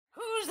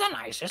the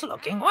nicest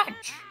looking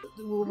wench?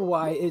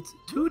 Why, it's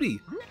Tootie.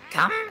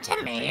 Come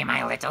to me,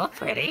 my little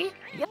pretty.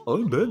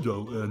 I'm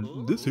Banjo,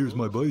 and this here's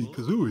my buddy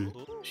Kazooie.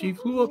 She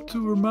flew up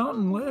to her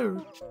mountain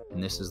lair.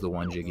 And this is the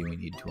one Jiggy we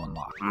need to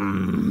unlock.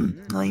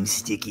 I'm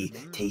sticky,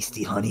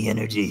 tasty honey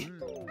energy.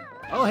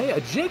 Oh, hey,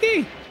 a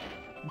Jiggy!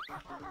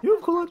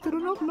 You've collected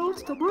enough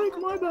notes to break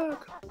my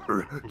back.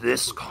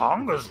 This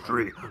congas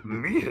tree,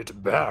 me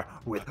hit bear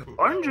with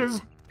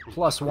oranges.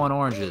 +1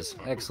 oranges.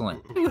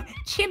 Excellent.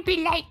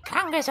 Chimpy like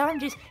congas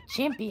oranges.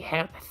 Chimpy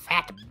help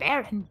fat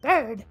bear and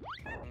bird.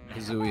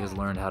 Kazooie has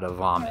learned how to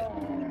vomit.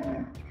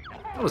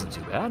 That wasn't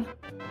too bad.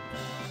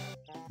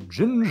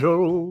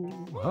 Jinjo.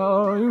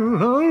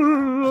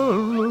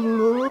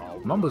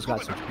 Mumbo's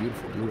got such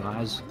beautiful blue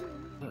eyes.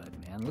 Good,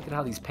 man. Look at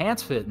how these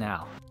pants fit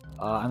now.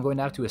 I'm going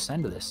to have to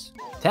ascend to this.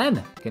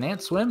 10. Can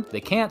ants swim? They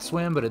can't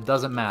swim, but it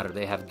doesn't matter.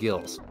 They have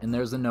gills. And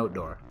there's the note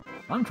door.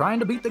 I'm trying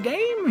to beat the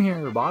game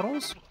here,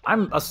 Bottles.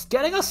 I'm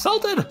getting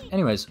assaulted.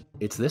 Anyways,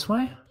 it's this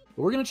way.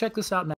 But we're going to check this out now.